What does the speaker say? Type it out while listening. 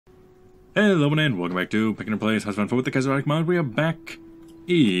Hello and welcome back to Picking and Place. How's fun with the Kaiserreich mod? We are back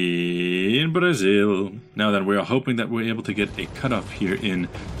in Brazil. Now then, we are hoping that we're able to get a cutoff here in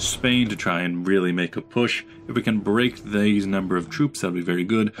Spain to try and really make a push. If we can break these number of troops, that'll be very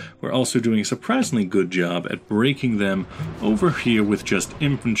good. We're also doing a surprisingly good job at breaking them over here with just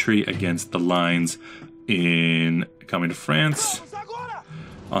infantry against the lines in Commune of France.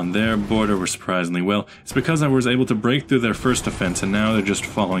 On their border, we're surprisingly well. It's because I was able to break through their first defense, and now they're just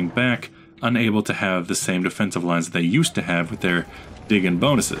falling back, unable to have the same defensive lines that they used to have with their dig-in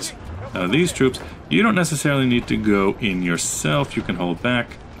bonuses. Now these troops, you don't necessarily need to go in yourself, you can hold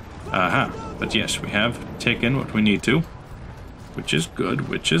back. Aha, but yes, we have taken what we need to, which is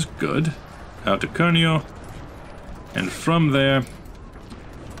good, Out to Cuneo, and from there,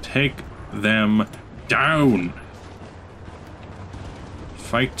 take them down.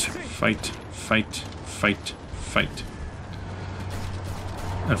 Fight, fight, fight, fight, fight.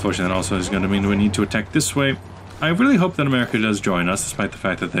 Unfortunately, that also is going to mean we need to attack this way. I really hope that America does join us, despite the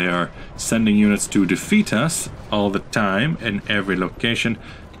fact that they are sending units to defeat us all the time in every location.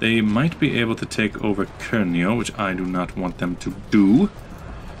 They might be able to take over Cuneo, which I do not want them to do.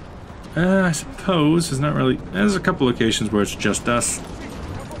 I suppose there's not really... There's a couple locations where it's just us.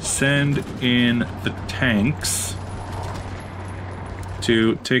 Send in the tanks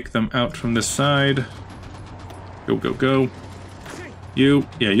to take them out from this side. Go, go, go.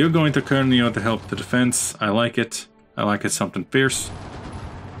 You're going to Cuneo to help the defense. I like it. I like it something fierce.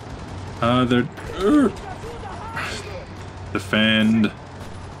 Defend.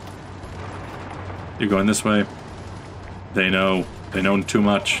 You're going this way. They know too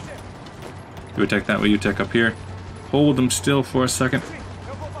much. You attack that way, you attack up here. Hold them still for a second.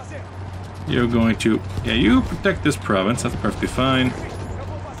 You're going to... Yeah, you protect this province. That's perfectly fine.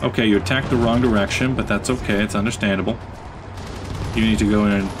 Okay, you attacked the wrong direction, but that's okay. It's understandable. You need to go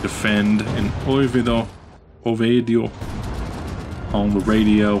in and defend in Ovidio on the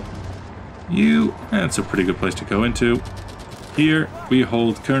radio. That's a pretty good place to go into. Here, we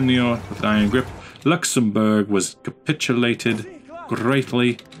hold Cuneo with an iron grip. Luxembourg was capitulated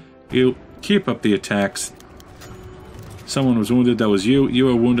greatly. You keep up the attacks. Someone was wounded, that was you. You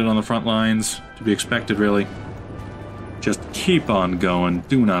were wounded on the front lines. To be expected, really. Just keep on going.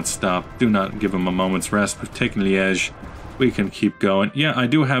 Do not stop. Do not give them a moment's rest. We've taken Liège. We can keep going. Yeah, I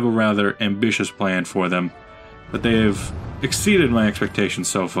do have a rather ambitious plan for them, but they have exceeded my expectations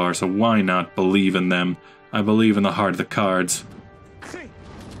so far, so why not believe in them? I believe in the heart of the cards.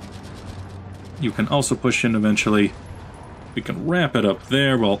 You can also push in eventually. We can wrap it up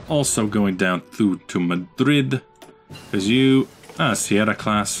there while also going down through to Madrid. Because you... Sierra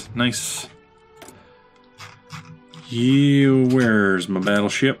class. Nice. Where's my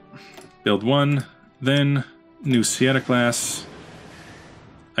battleship? Build one, then... New Sierra class.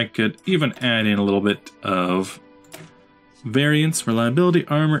 I could even add in a little bit of variance, reliability,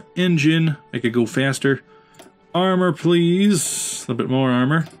 armor, engine. Make it go faster. Armor, please. A little bit more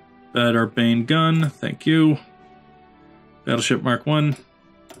armor. Better main gun. Thank you. Battleship Mark 1.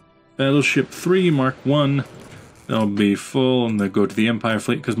 Battleship 3 Mark 1. They'll be full and they'll go to the Empire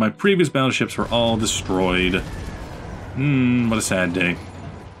fleet because my previous battleships were all destroyed. What a sad day.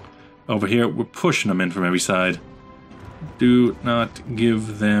 Over here, we're pushing them in from every side. Do not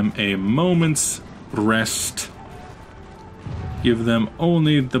give them a moment's rest. Give them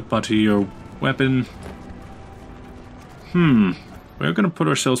only the butt of your weapon. We're going to put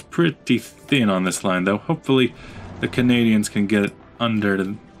ourselves pretty thin on this line, though. Hopefully, the Canadians can get it under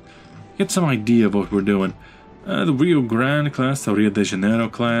to get some idea of what we're doing. The Rio Grande class, the Rio de Janeiro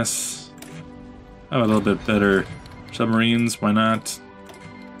class. How about a little bit better submarines? Why not?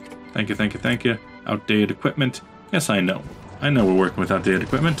 Thank you, thank you, thank you. Outdated equipment. Yes, I know. I know we're working with outdated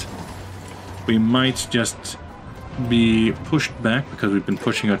equipment. We might just be pushed back because we've been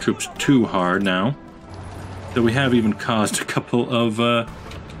pushing our troops too hard now. Though we have even caused a couple of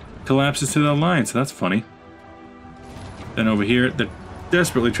collapses to the line, so that's funny. Then over here, they're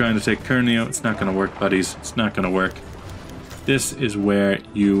desperately trying to take Cuneo. It's not going to work, buddies. It's not going to work. This is where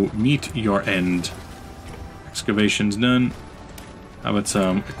you meet your end. Excavation's done. How about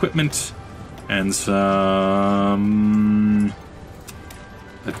some equipment and some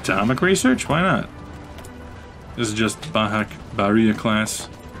atomic research? Why not? This is just Bahia class.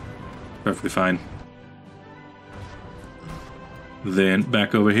 Perfectly fine. Then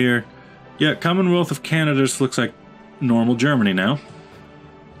back over here. Yeah, Commonwealth of Canada just looks like normal Germany now.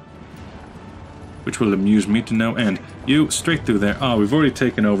 Which will amuse me to no end. You, straight through there. Oh, we've already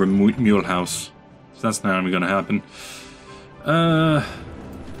taken over Mulhouse. So that's not even going to happen.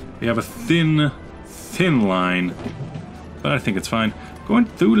 We have a thin line, but I think it's fine. Going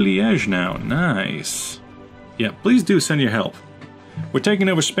through Liège now. Nice. Yeah, please do send your help. We're taking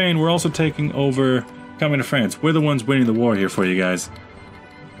over Spain. We're also taking over Commune of France. We're the ones winning the war here for you guys.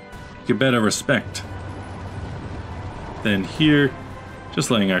 You better respect. Then here,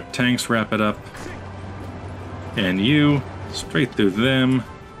 just letting our tanks wrap it up. And you, straight through them.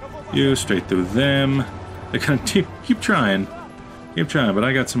 You, straight through them. They're gonna keep trying. Keep trying, but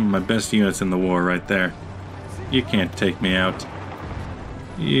I got some of my best units in the war right there. You can't take me out.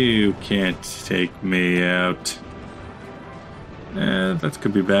 You can't take me out. That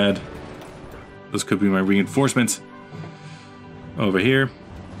could be bad. Those could be my reinforcements. Over here,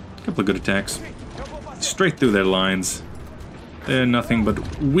 a couple of good attacks. Straight through their lines. They're nothing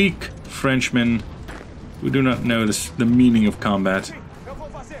but weak Frenchmen who do not know the meaning of combat.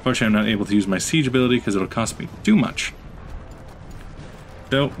 Unfortunately, I'm not able to use my siege ability because it'll cost me too much.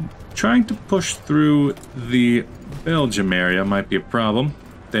 Though, trying to push through the Belgium area might be a problem.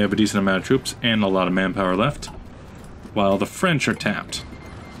 They have a decent amount of troops and a lot of manpower left, while the French are tapped.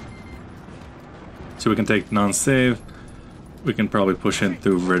 So we can take Nancy. We can probably push in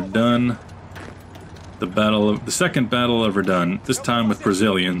through Verdun. The second battle of Verdun, this time with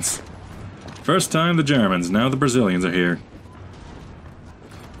Brazilians. First time the Germans, now the Brazilians are here.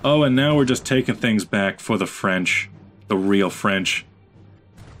 Oh, and now we're just taking things back for the French. The real French.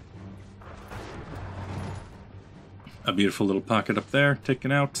 A beautiful little pocket up there,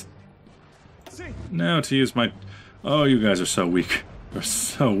 taken out. Now to use my... Oh, you guys are so weak. You're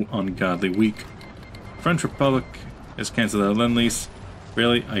so ungodly weak. French Republic has canceled their Lend-Lease.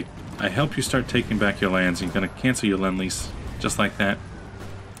 Really? I help you start taking back your lands. You're gonna cancel your Lend-Lease. Just like that.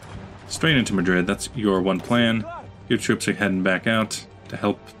 Straight into Madrid. That's your one plan. Your troops are heading back out to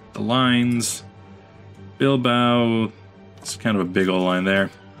help the lines. Bilbao. It's kind of a big old line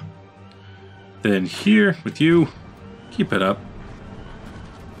there. Then here, with you, keep it up.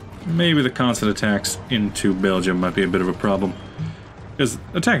 Maybe the constant attacks into Belgium might be a bit of a problem. Because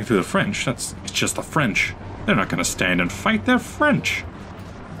attacking through the French, it's just the French. They're not going to stand and fight, they're French.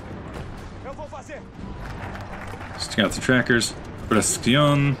 Stick out the trackers.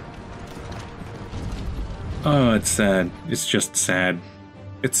 Pression. Oh, it's sad. It's just sad.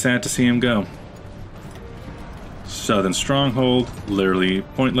 It's sad to see him go. Southern Stronghold, literally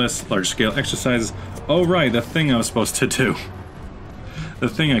pointless. Large-scale exercises. Oh, right, the thing I was supposed to do. The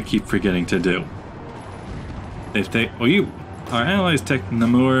thing I keep forgetting to do. Our allies take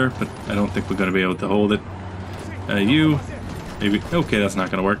Namur, but I don't think we're going to be able to hold it. You, maybe, okay, that's not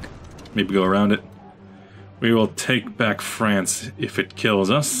going to work. Maybe go around it. We will take back France if it kills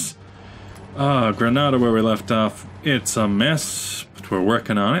us. Granada, where we left off, it's a mess, but we're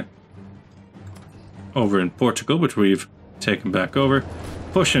working on it. Over in Portugal, which we've taken back over.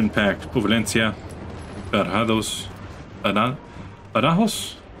 Pushing back Valencia. Badajoz.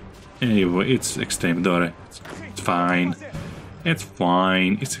 Badajoz? Anyway, it's Extremadura. It's fine. It's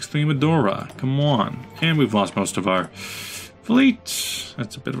fine. It's Extremadura. Come on. And we've lost most of our fleet.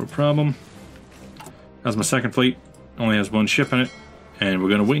 That's a bit of a problem. That's my second fleet. Only has one ship in it. And we're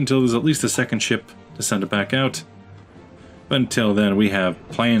going to wait until there's at least a second ship to send it back out. But until then, we have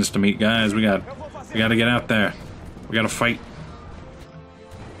plans to meet, guys. We got to get out there. We got to fight.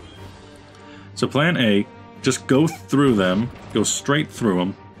 So plan A, just go through them. Go straight through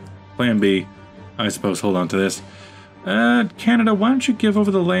them. Plan B, I suppose, hold on to this. Canada, why don't you give over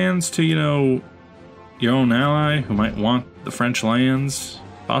the lands to, you know, your own ally who might want the French lands?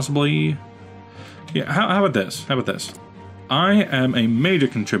 Possibly. Yeah, how about this? How about this? I am a major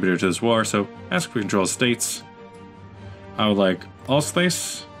contributor to this war, so ask for control of states. I would like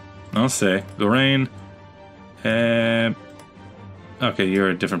Alsace, Nancy, Lorraine. Okay, you're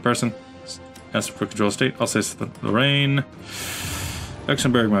a different person. Ask for control of state. Alsace, Lorraine.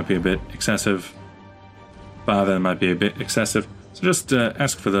 Luxembourg might be a bit excessive. Baden might be a bit excessive. So just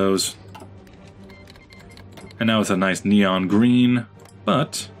ask for those. And now it's a nice neon green,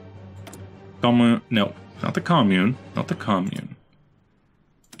 but commune. No, not the commune. Not the commune.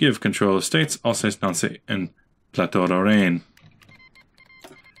 Give control of states. Alsace, Nancy, and Plateau Lorraine.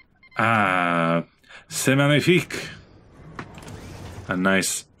 Ah, c'est magnifique. A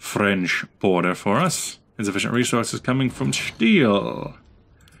nice French border for us. Insufficient resources coming from steel.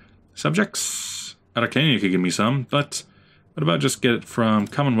 Subjects. Arcania could give me some, but what about just get it from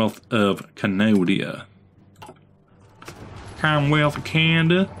Commonwealth of Canada? Commonwealth of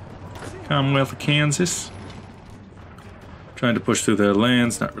Canada. Commonwealth of Kansas. Trying to push through their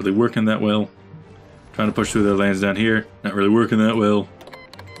lands, not really working that well. Trying to push through their lands down here, not really working that well.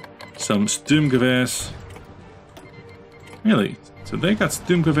 Some Sturmgewehrs. Really? So they got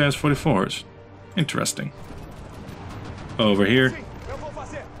Sturmgewehrs 44s. Interesting. Over here,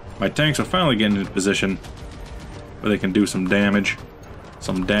 My tanks are finally getting into position where they can do some damage,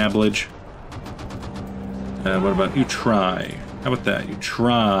 some dabblage. What about you try? How about that? You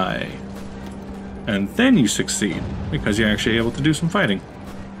try. And then you succeed, because you're actually able to do some fighting.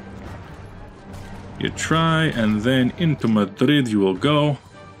 You try, and then into Madrid you will go,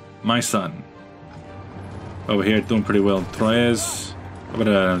 my son. Over here, doing pretty well in Troyes. How about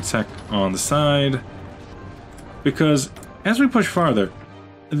an attack on the side? Because as we push farther,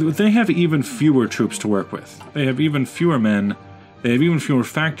 they have even fewer troops to work with. They have even fewer men. They have even fewer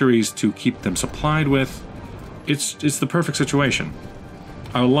factories to keep them supplied with. It's the perfect situation.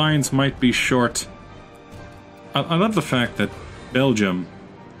 Our lines might be short. I love the fact that Belgium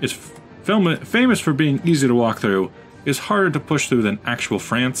is famous for being easy to walk through, is harder to push through than actual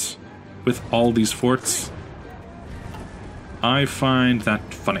France with all these forts. I find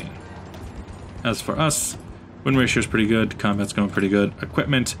that funny. As for us, win ratio is pretty good, combat's going pretty good.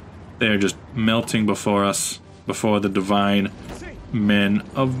 Equipment, they are just melting before us, before the divine men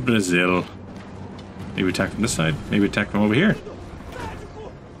of Brazil. Maybe attack from this side, maybe attack from over here.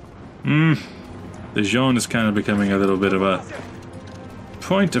 The zone is kind of becoming a little bit of a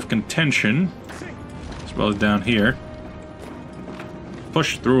point of contention, as well as down here.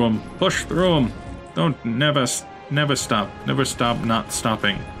 Push through them, push through them. Don't never stop not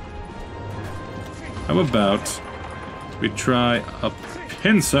stopping. How about we try a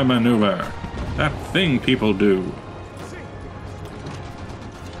pincer maneuver? That thing people do.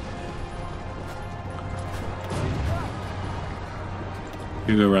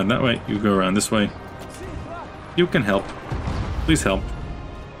 You go around that way, you go around this way. You can help. Please help.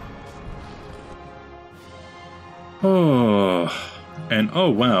 Oh, and oh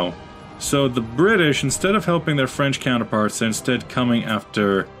wow. So the British, instead of helping their French counterparts, are instead coming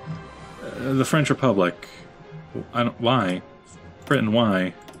after the French Republic. Why? Britain,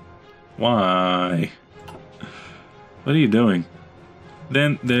 why? Why? What are you doing?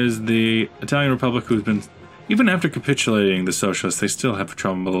 Then there's the Italian Republic, who's been, even after capitulating the socialists, they still have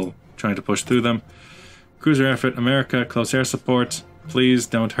trouble trying to push through them. Cruiser effort, America, close air support. Please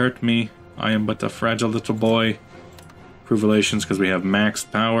don't hurt me. I am but a fragile little boy. Improve relations because we have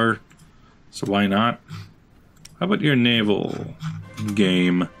maxed power. So why not? How about your naval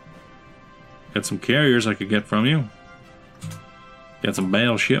game? Got some carriers I could get from you. Got some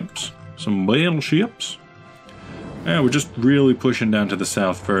battleships. Some battleships. Yeah, we're just really pushing down to the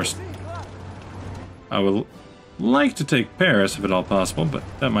south first. I would like to take Paris if at all possible, but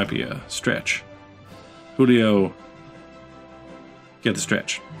that might be a stretch. Julio, get the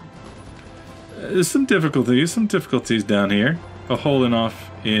stretch. There's some difficulties down here. We're holding off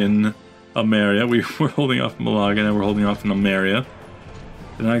in Almeria. We were holding off in Malaga, and we're holding off in Almeria.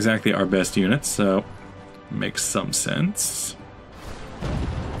 They're not exactly our best units, so makes some sense.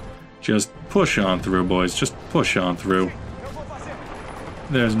 Just push on through, boys. Just push on through.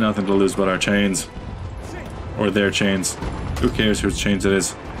 There's nothing to lose but our chains. Or their chains. Who cares whose chains it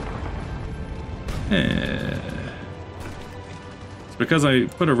is? It's because I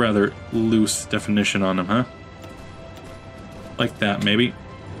put a rather loose definition on them, huh? Like that, maybe.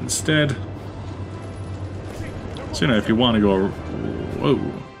 Instead... So, if you want to go... Whoa.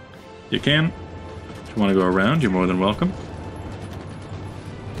 You can. If you want to go around, you're more than welcome.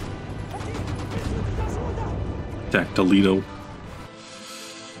 Attack Toledo.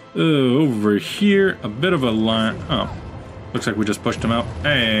 Over here, a bit of a line. Oh, looks like we just pushed him out.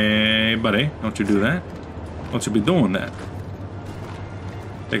 Hey, buddy, don't you do that. Don't you be doing that.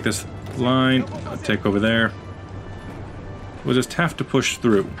 Take this line, take over there. We'll just have to push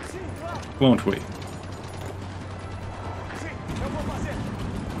through, won't we?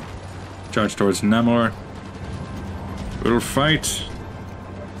 Charge towards Namur. We'll fight.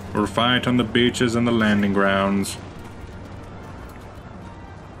 We'll fight on the beaches and the landing grounds.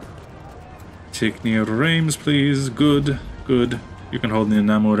 Take near Reims, please. Good, good. You can hold near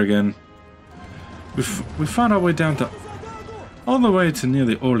Namur again. We fought our way down to... all the way to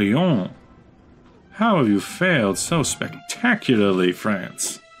nearly Orléans. How have you failed so spectacularly,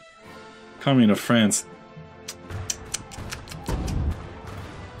 France? Commune of France.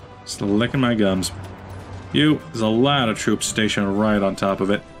 Just licking my gums. There's a lot of troops stationed right on top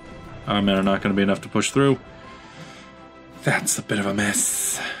of it. Our men are not going to be enough to push through. That's a bit of a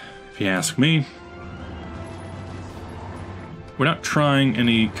mess, if you ask me. We're not trying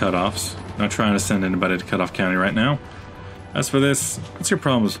any cutoffs. Not trying to send anybody to Cutoff County right now. As for this, what's your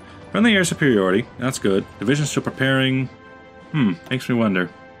problems? Friendly air superiority, that's good. Division still preparing. Makes me wonder.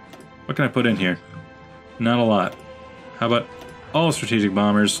 What can I put in here? Not a lot. How about all strategic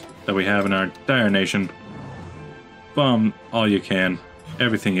bombers that we have in our entire nation? Bomb all you can.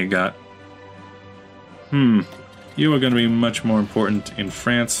 everything you got. You are going to be much more important in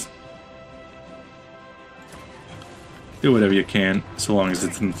France. Do whatever you can, so long as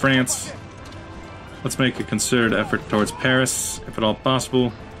it's in France. Let's make a concerted effort towards Paris, if at all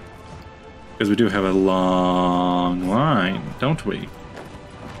possible. Because we do have a long line, don't we?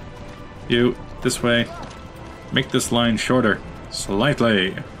 You, this way. Make this line shorter.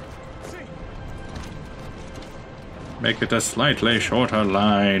 Slightly. Make it a slightly shorter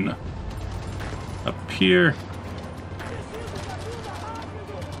line. Up here.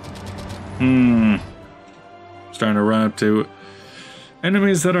 Starting to run up to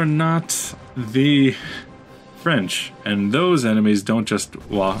enemies that are not the French. And those enemies don't just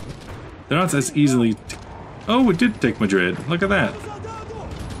walk. They're not as easily... Oh, we did take Madrid. Look at that.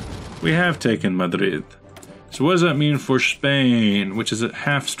 We have taken Madrid. So what does that mean for Spain, which is at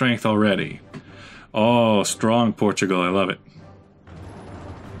half strength already? Oh, strong Portugal. I love it.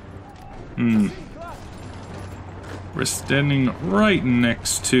 We're standing right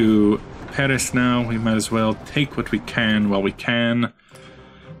next to Paris now. We might as well take what we can while we can.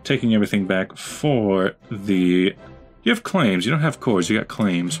 Taking everything back for the... You have claims. You don't have cores. You got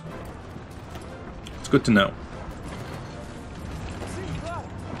claims. It's good to know.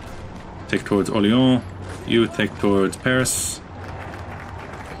 Take towards Orléans. You take towards Paris.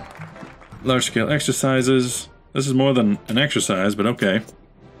 Large-scale exercises. This is more than an exercise, but okay.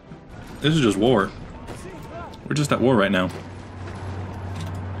 This is just war. We're just at war right now.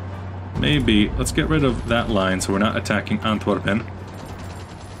 Maybe, let's get rid of that line so we're not attacking Antwerpen.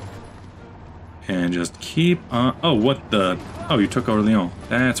 And just keep on... Oh, what the... Oh, you took Orléans.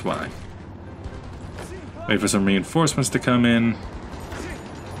 That's why. Wait for some reinforcements to come in.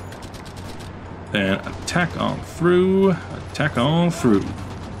 Then attack on through. Attack on through.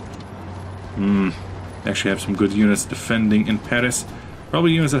 Actually have some good units defending in Paris.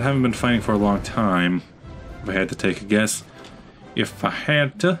 Probably units that haven't been fighting for a long time. If I had to take a guess. If I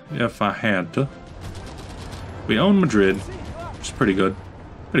had to. We own Madrid, which is pretty good.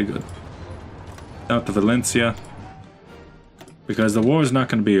 Pretty good. Out to Valencia. Because the war is not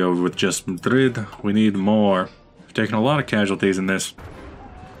going to be over with just Madrid. We need more. We've taken a lot of casualties in this.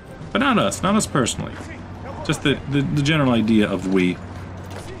 But not us personally. Just the general idea of we.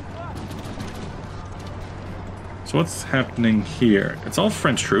 So what's happening here? It's all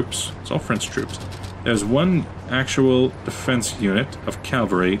French troops. It's all French troops. There's one actual defense unit of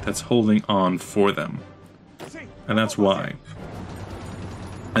cavalry that's holding on for them. And that's why.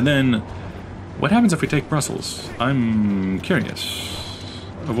 And then, what happens if we take Brussels? I'm curious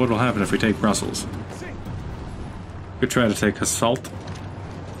of what will happen if we take Brussels. We could try to take Assault.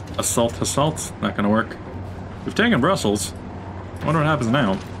 Assault. Not gonna work. We've taken Brussels. I wonder what happens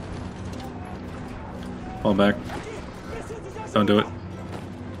now. Fall back. Don't do it.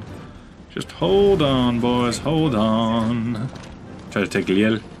 Just hold on, boys. Hold on. Try to take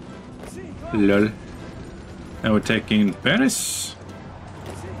Lille. Lol. Now we're taking Paris.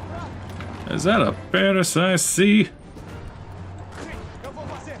 Is that a Paris I see?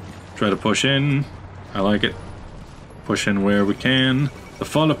 Try to push in. I like it. Push in where we can. The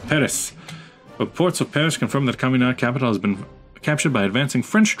fall of Paris. Reports of Paris confirm that Commune capital has been captured by advancing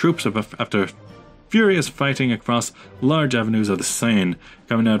French troops after furious fighting across large avenues of the Seine.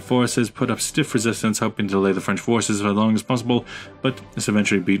 Commune forces put up stiff resistance, hoping to delay the French forces for as long as possible, but is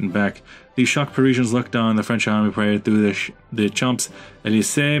eventually beaten back. The shocked Parisians looked on. The French army paraded through the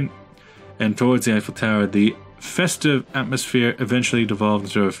Champs-Élysées and towards the Eiffel Tower. The festive atmosphere eventually devolved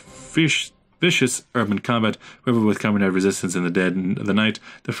into a vicious urban combat, riven with Commune resistance in the dead of the night.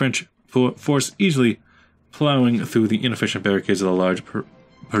 The French force easily plowing through the inefficient barricades of the large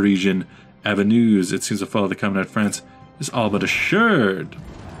Parisian avenues. It seems the fall of the Commune of France is all but assured.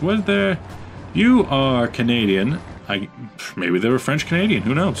 Was there? You are Canadian. Maybe they were French Canadian.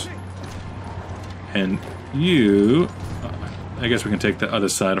 Who knows? And you, I guess we can take the other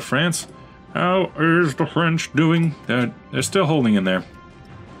side of France. How is the French doing? They're still holding in there.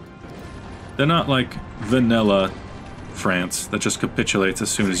 They're not like vanilla France that just capitulates as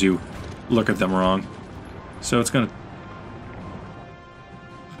soon as you look at them wrong. So it's gonna...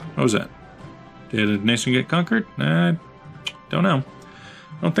 What was that? Did a nation get conquered? Don't know.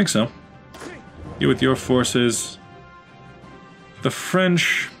 I don't think so. You with your forces. The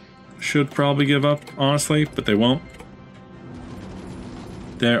French should probably give up, honestly, but they won't.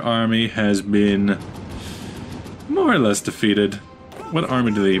 Their army has been more or less defeated. What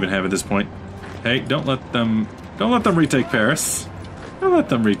army do they even have at this point? Hey, don't let them retake Paris. Don't let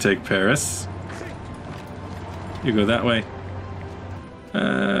them retake Paris. You go that way.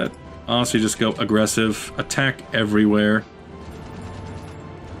 Honestly, just go aggressive. Attack everywhere.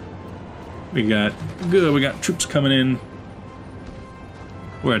 We got good. We got troops coming in.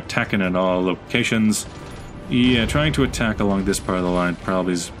 We're attacking at all locations. Yeah, trying to attack along this part of the line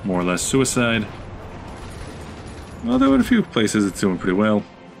probably is more or less suicide. Although in a few places it's doing pretty well.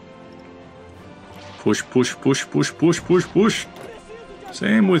 Push, push, push, push, push, push, push.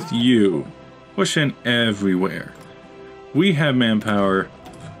 Same with you. Pushing everywhere. We have manpower.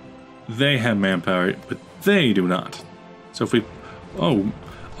 They have manpower, but they do not. So if we...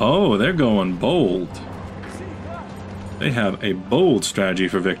 Oh, they're going bold. They have a bold strategy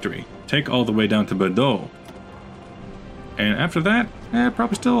for victory. Take all the way down to Bordeaux. And after that,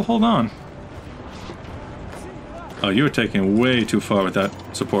 probably still hold on. Oh, you're taking way too far with that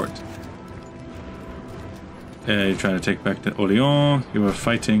support. You're trying to take back the Orléans. You are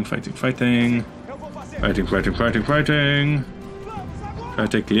fighting, fighting, fighting. Fighting, fighting, fighting, fighting. Try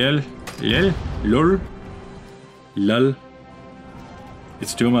to take Lille. Lille? Lul? Lul?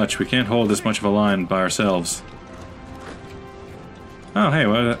 It's too much. We can't hold this much of a line by ourselves. Oh, hey,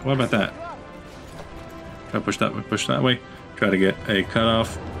 what about that? Try to push that way, push that way. Try to get a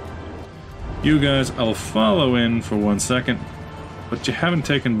cutoff. You guys, I'll follow in for 1 second. But you haven't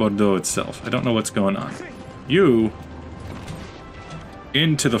taken Bordeaux itself. I don't know what's going on. You...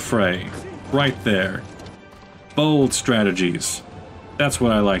 into the fray. Right there. Bold strategies. That's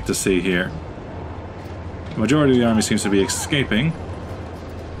what I like to see here. The majority of the army seems to be escaping.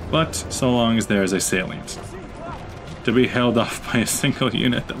 But so long as there is a salient. To be held off by a single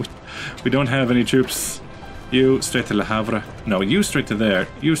unit that we don't have any troops. You straight to Le Havre. No, you straight to there.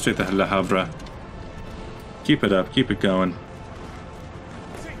 You straight to Le Havre. Keep it up. Keep it going.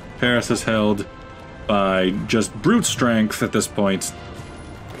 Paris is held by just brute strength at this point.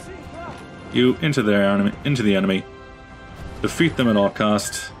 You into their enemy, into the enemy. Defeat them at all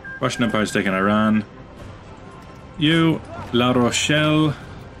costs. Russian Empire is taking Iran. You La Rochelle.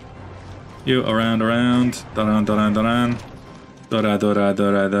 You around. Doran.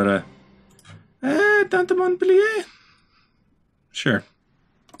 Dora. Down to Montpellier? Sure.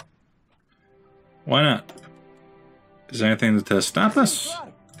 Why not? Is there anything to stop us?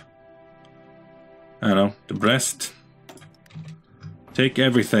 I don't know. To Brest. Take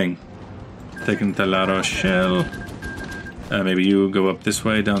everything. Taking to La Rochelle. Maybe you go up this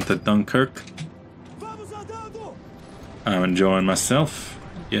way down to Dunkirk. I'm enjoying myself.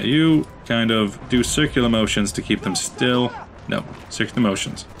 Yeah, you kind of do circular motions to keep them still. No, circular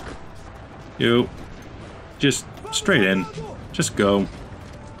motions. You just straight in. Just go.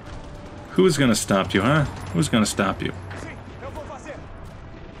 Who's gonna stop you, huh? Who's gonna stop you?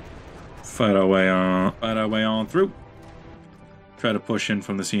 Fight our way on through. Try to push in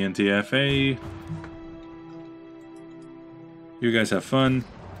from the CNTFA. You guys have fun.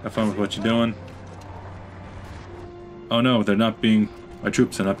 Have fun with what you're doing. Oh no, they're not being... my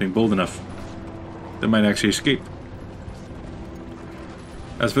troops are not being bold enough. They might actually escape.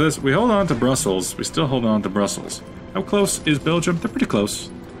 As for this, we hold on to Brussels. We still hold on to Brussels. How close is Belgium? They're pretty close.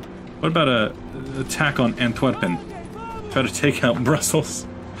 What about an attack on Antwerpen? Try to take out Brussels.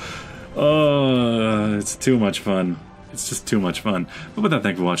 Oh, it's too much fun. It's just too much fun. But with that,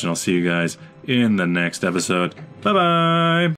 thank you for watching. I'll see you guys in the next episode. Bye-bye!